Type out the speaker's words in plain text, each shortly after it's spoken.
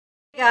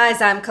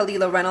Guys, I'm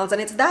Kalila Reynolds,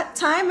 and it's that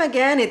time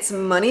again. It's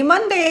Money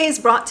Mondays,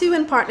 brought to you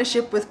in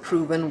partnership with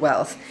Proven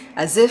Wealth.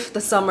 As if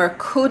the summer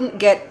couldn't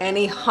get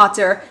any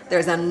hotter,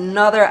 there's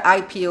another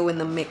IPO in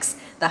the mix.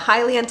 The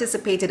highly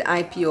anticipated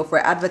IPO for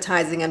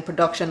advertising and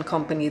production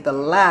company The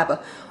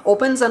Lab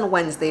opens on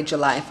Wednesday,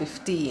 July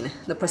 15.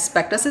 The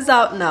prospectus is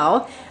out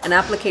now, and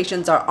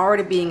applications are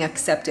already being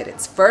accepted.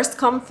 It's first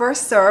come,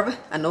 first serve,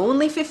 and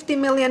only 50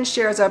 million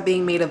shares are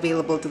being made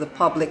available to the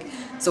public.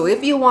 So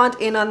if you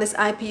want in on this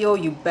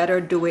IPO, you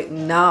better do it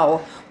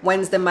now.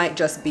 Wednesday might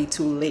just be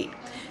too late.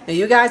 Now,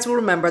 you guys will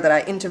remember that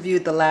I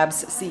interviewed the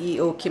Lab's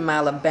CEO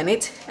Kimala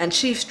Bennett and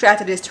Chief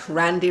Strategist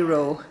Randy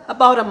Rowe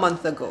about a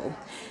month ago.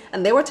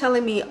 And they were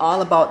telling me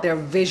all about their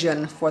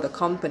vision for the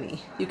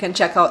company. You can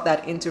check out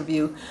that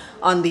interview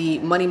on the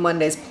Money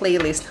Mondays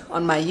playlist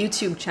on my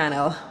YouTube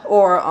channel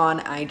or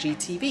on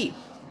IGTV.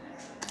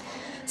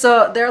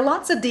 So there are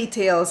lots of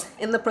details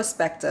in the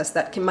prospectus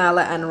that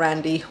Kimala and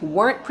Randy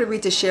weren't privy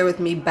to share with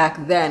me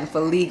back then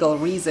for legal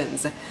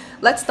reasons.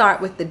 Let's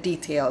start with the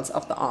details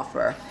of the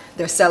offer.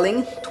 They're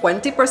selling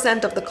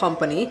 20% of the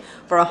company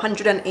for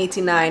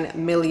 $189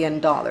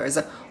 million,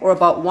 or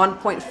about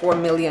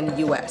 1.4 million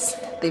US.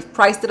 They've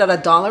priced it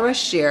at $1 a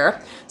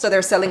share, so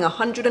they're selling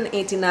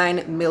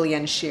 189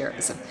 million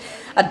shares.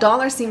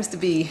 $1 seems to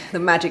be the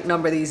magic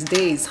number these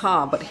days,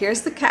 huh? But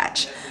here's the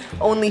catch.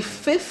 Only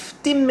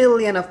 50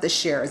 million of the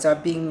shares are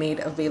being made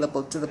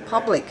available to the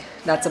public.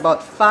 That's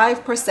about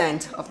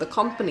 5% of the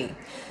company.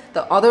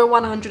 The other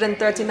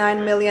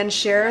 139 million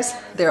shares,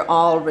 they're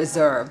all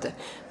reserved.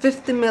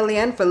 50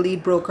 million for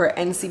lead broker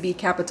NCB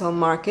Capital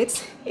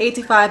Markets,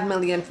 85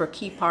 million for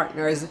key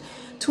partners,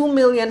 2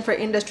 million for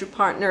industry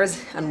partners,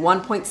 and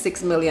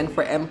 1.6 million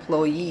for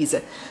employees.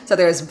 So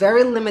there's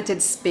very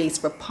limited space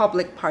for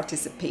public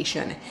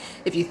participation.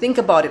 If you think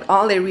about it,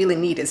 all they really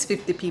need is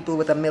 50 people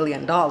with $1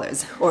 million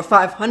or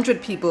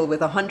 500 people with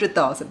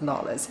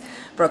 $100,000.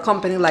 For a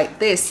company like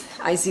this,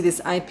 I see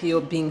this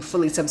IPO being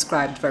fully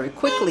subscribed very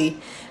quickly,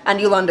 and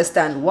you'll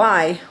understand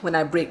why when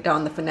I break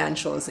down the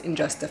financials in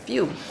just a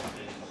few.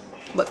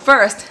 But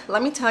first,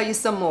 let me tell you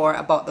some more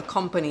about the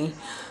company,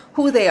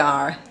 who they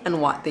are,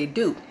 and what they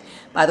do.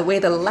 By the way,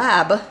 the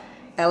Lab,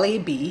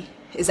 LAB,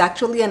 is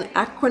actually an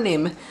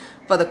acronym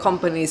for the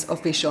company's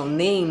official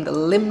name, the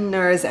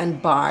Limners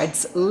and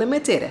Bards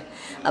Limited.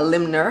 A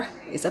limner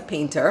is a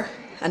painter,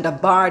 and a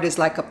bard is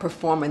like a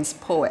performance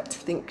poet.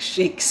 Think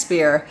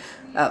Shakespeare,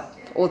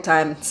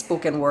 old-time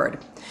spoken word.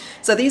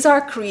 So these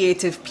are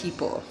creative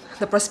people.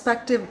 The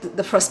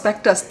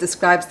prospectus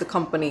describes the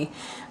company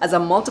as a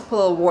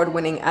multiple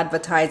award-winning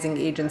advertising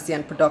agency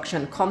and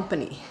production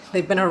company.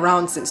 They've been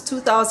around since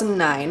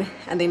 2009,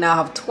 and they now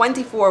have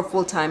 24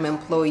 full-time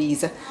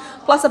employees,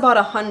 plus about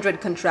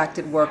 100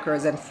 contracted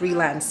workers and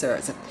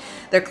freelancers.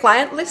 Their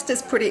client list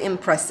is pretty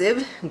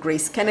impressive.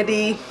 Grace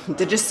Kennedy,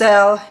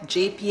 Digicel,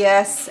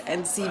 JPS,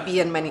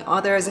 NCB, and many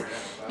others.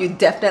 You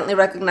definitely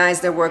recognize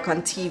their work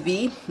on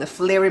TV, the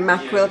Fleury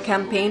Mackerel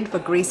campaign for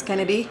Grace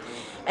Kennedy,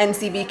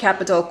 NCB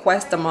Capital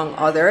Quest, among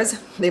others.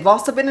 They've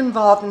also been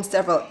involved in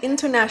several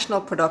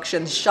international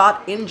productions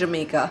shot in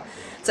Jamaica,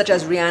 such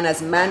as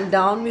Rihanna's Man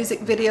Down music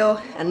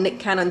video and Nick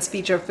Cannon's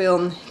feature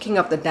film, King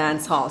of the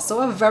Dance Hall.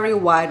 So a very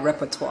wide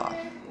repertoire.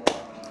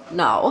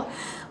 Now,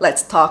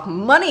 let's talk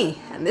money,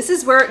 and this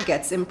is where it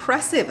gets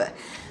impressive.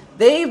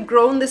 They've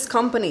grown this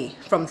company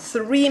from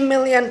 $3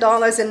 million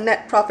in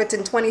net profit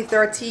in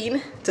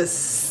 2013 to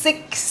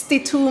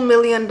 $62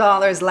 million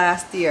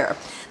last year.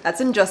 That's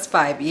in just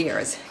 5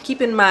 years. Keep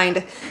in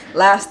mind,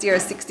 last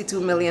year's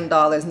 $62 million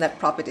net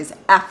profit is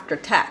after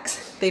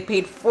tax. They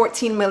paid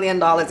 $14 million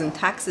in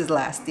taxes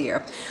last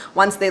year.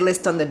 Once they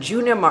list on the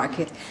junior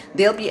market,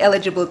 they'll be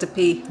eligible to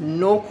pay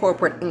no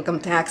corporate income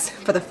tax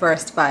for the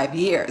first 5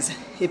 years.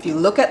 If you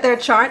look at their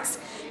charts,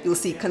 you'll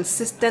see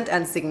consistent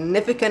and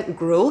significant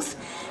growth,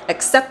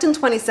 except in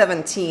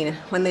 2017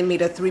 when they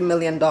made a $3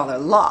 million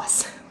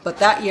loss. But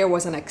that year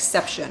was an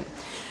exception.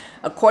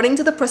 According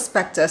to the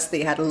prospectus,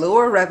 they had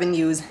lower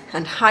revenues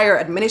and higher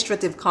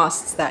administrative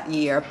costs that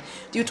year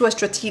due to a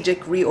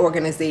strategic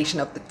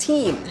reorganization of the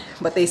team.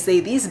 But they say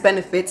these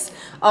benefits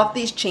of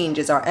these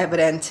changes are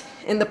evident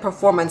in the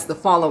performance the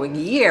following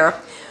year,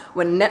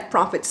 when net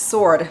profit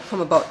soared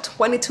from about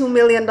 $22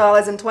 million in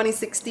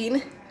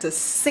 2016 to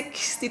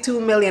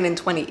 $62 million in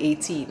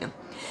 2018.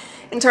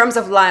 In terms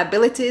of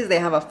liabilities, they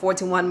have a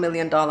 $41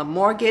 million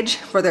mortgage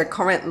for their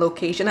current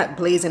location at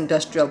Blaze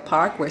Industrial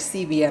Park, where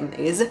CVM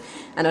is,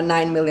 and a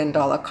 $9 million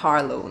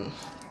car loan.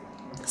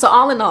 So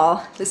all in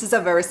all, this is a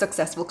very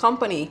successful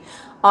company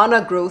on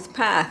a growth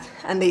path,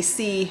 and they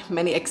see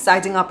many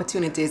exciting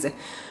opportunities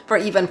for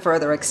even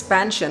further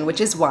expansion, which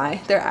is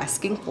why they're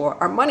asking for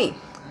our money.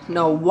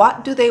 Now,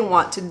 what do they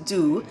want to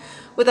do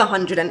with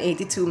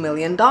 $182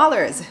 million?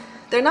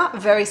 They're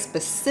not very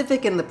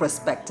specific in the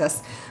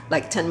prospectus,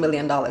 like $10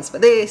 million for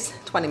this,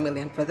 $20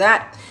 million for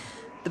that.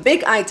 The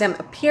big item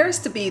appears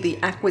to be the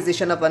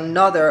acquisition of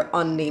another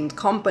unnamed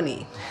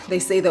company. They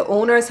say the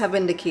owners have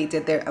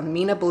indicated they're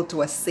amenable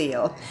to a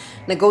sale.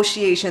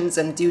 Negotiations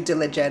and due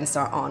diligence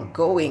are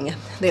ongoing.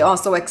 They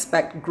also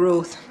expect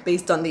growth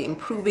based on the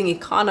improving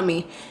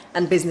economy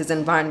and business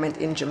environment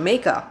in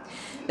Jamaica.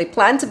 They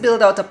plan to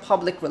build out a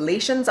public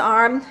relations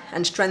arm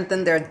and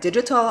strengthen their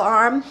digital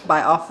arm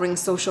by offering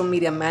social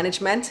media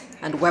management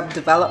and web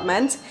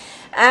development.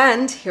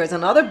 And here's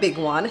another big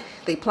one.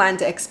 They plan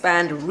to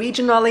expand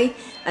regionally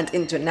and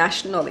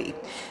internationally.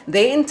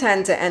 They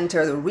intend to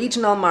enter the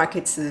regional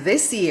markets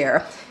this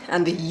year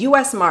and the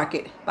US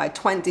market by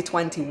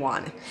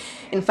 2021.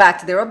 In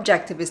fact, their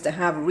objective is to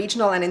have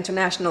regional and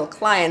international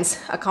clients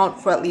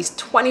account for at least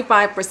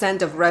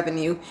 25% of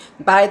revenue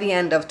by the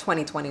end of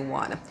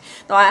 2021.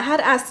 Now, I had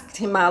asked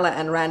Himala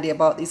and Randy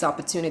about these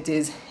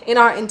opportunities in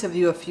our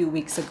interview a few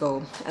weeks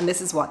ago, and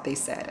this is what they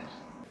said.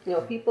 You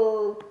know,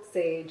 people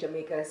say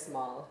Jamaica is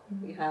small.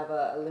 We have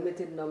a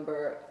limited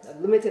number, a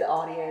limited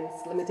audience,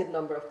 limited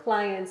number of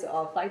clients,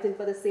 all fighting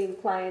for the same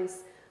clients.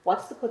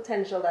 What's the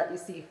potential that you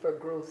see for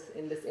growth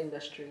in this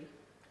industry?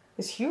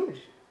 It's huge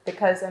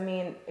because, I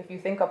mean, if you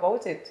think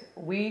about it,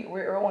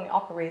 we're only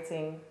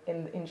operating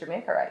in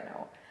Jamaica right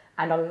now.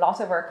 And a lot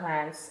of our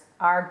clients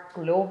are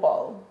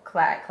global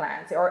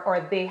clients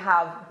or they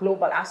have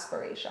global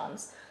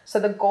aspirations. So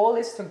the goal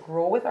is to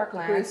grow with our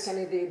clients.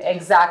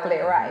 Exactly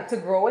right. To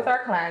grow with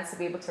our clients, to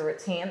be able to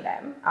retain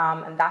them,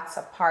 and that's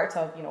a part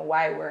of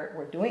why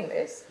we're doing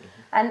this,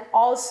 and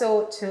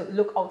also to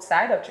look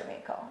outside of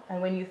Jamaica.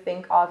 And when you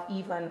think of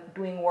even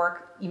doing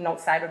work even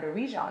outside of the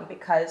region,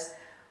 because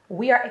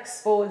we are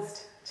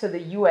exposed to the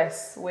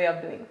U.S. way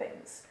of doing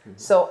things.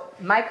 So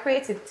my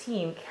creative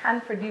team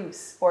can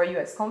produce for a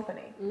U.S.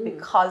 company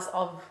because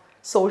of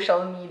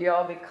social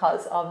media,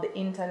 because of the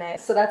internet.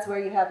 So that's where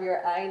you have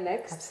your eye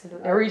next?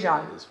 Absolutely. A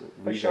region,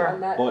 for sure.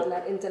 On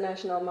that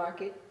international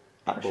market?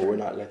 But we're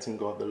not letting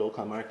go of the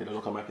local market. The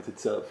local market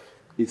itself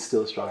is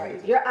still strong.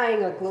 Right. You're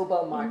eyeing a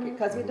global market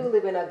because we do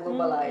live in a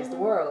globalized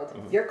world.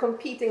 You're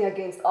competing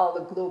against all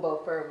the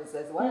global firms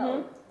as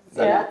well.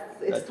 So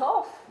it's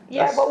tough.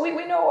 Yeah, but we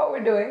know what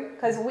we're doing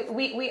because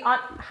we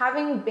aren't,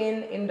 having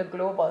been in the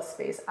global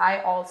space,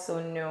 I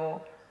also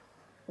know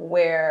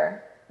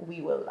where we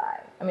will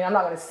lie. I mean, I'm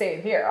not going to say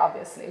it here,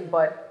 obviously,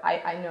 but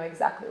I know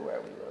exactly where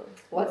we will.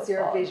 What's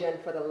your vision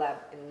for the lab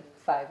in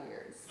 5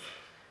 years?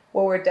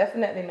 Well, we're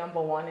definitely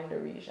number one in the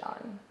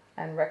region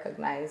and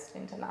recognized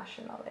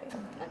internationally.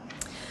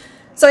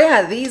 So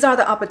yeah, these are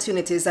the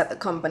opportunities that the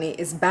company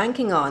is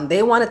banking on.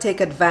 They want to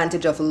take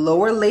advantage of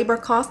lower labor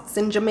costs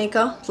in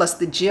Jamaica, plus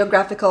the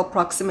geographical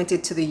proximity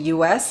to the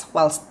US,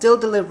 while still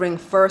delivering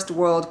first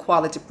world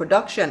quality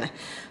production.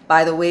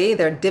 By the way,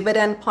 their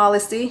dividend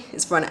policy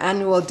is for an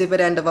annual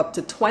dividend of up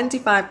to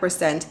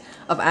 25%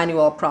 of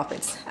annual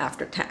profits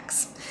after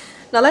tax.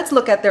 Now let's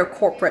look at their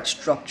corporate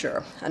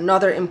structure.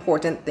 Another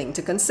important thing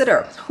to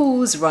consider.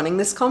 Who's running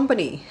this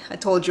company? I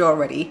told you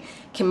already,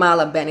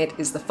 Kimala Bennett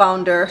is the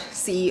founder,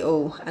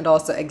 CEO, and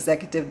also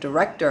executive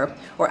director,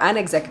 or an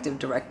executive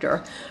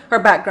director. Her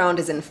background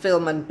is in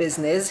film and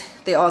business.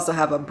 They also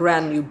have a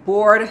brand new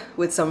board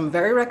with some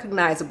very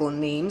recognizable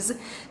names.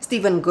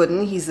 Stephen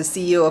Gooden, he's the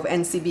CEO of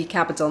NCB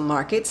Capital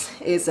Markets,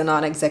 is a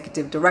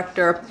non-executive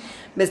director.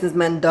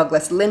 Businessman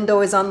Douglas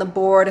Lindo is on the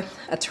board.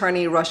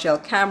 Attorney Rochelle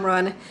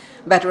Cameron,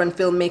 veteran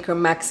filmmaker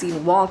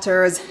Maxine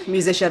Walters,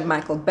 musician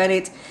Michael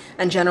Bennett,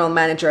 and general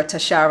manager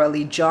Tashara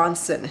Lee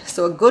Johnson.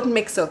 So a good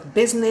mix of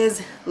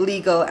business,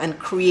 legal, and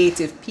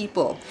creative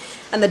people.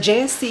 And the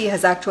JSC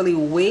has actually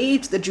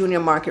waived the junior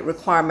market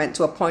requirement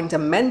to appoint a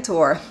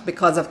mentor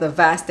because of the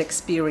vast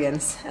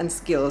experience and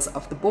skills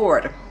of the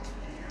board.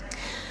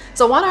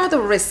 So what are the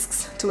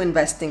risks to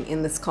investing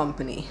in this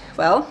company?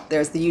 Well,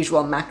 there's the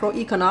usual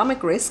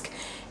macroeconomic risk.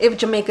 If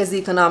Jamaica's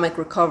economic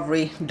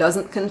recovery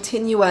doesn't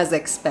continue as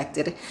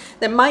expected,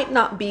 there might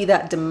not be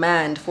that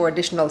demand for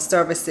additional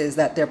services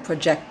that they're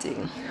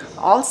projecting.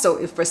 Also,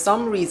 if for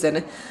some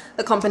reason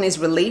the company's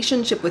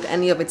relationship with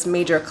any of its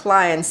major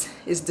clients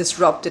is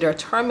disrupted or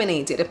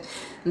terminated,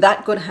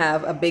 that could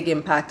have a big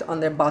impact on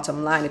their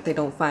bottom line if they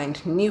don't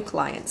find new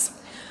clients.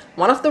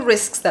 One of the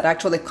risks that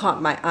actually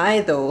caught my eye,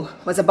 though,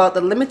 was about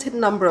the limited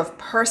number of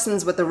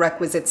persons with the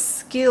requisite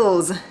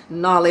skills,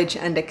 knowledge,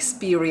 and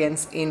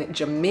experience in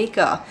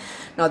Jamaica.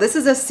 Now, this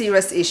is a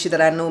serious issue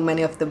that I know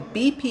many of the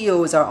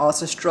BPOs are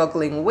also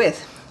struggling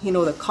with. You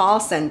know, the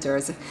call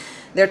centers,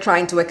 they're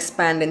trying to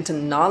expand into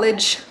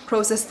knowledge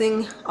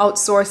processing,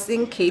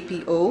 outsourcing,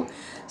 KPO,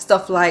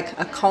 stuff like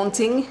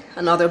accounting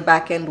and other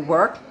back-end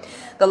work.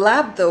 The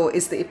lab, though,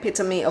 is the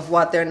epitome of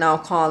what they're now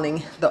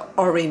calling the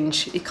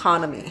orange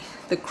economy,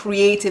 the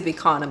creative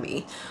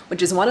economy,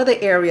 which is one of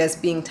the areas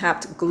being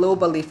tapped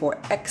globally for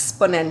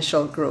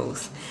exponential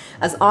growth.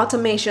 As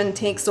automation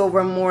takes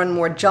over more and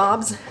more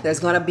jobs,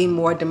 there's going to be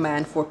more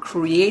demand for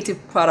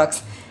creative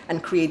products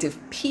and creative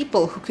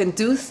people who can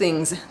do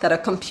things that a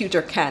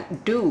computer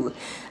can't do.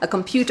 A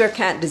computer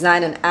can't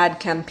design an ad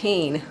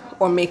campaign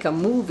or make a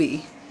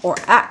movie or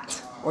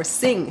act or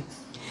sing.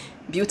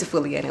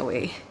 beautifully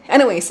anyway.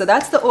 So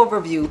that's the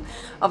overview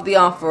of the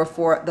offer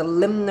for the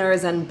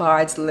Limners and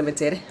Bards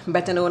Limited,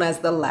 better known as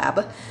the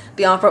Lab.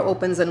 The offer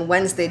opens on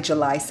Wednesday,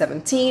 July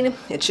 17.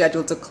 It's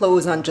scheduled to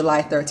close on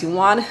July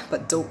 31,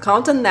 but don't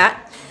count on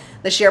that.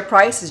 The share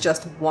price is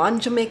just $1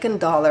 Jamaican.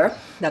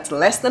 That's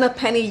less than a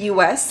penny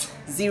US,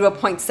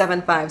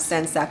 0.75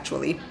 cents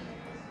actually.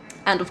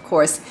 And of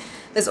course,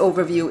 this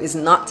overview is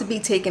not to be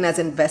taken as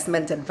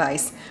investment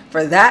advice.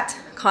 For that,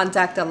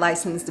 contact a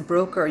licensed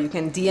broker. You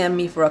can DM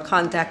me for a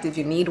contact if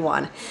you need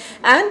one.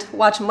 And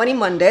watch Money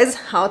Mondays,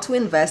 how to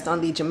invest on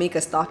the Jamaica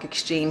Stock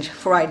Exchange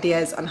for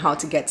ideas on how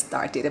to get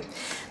started.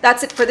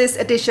 That's it for this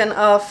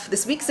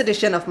week's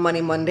edition of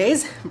Money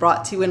Mondays,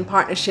 brought to you in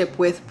partnership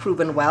with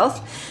Proven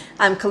Wealth.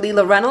 I'm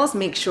Kalila Reynolds.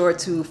 Make sure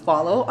to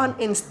follow on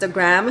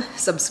Instagram,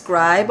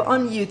 subscribe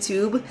on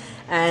YouTube,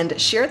 and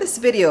share this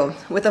video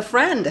with a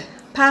friend.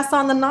 Pass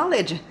on the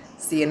knowledge.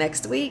 See you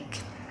next week.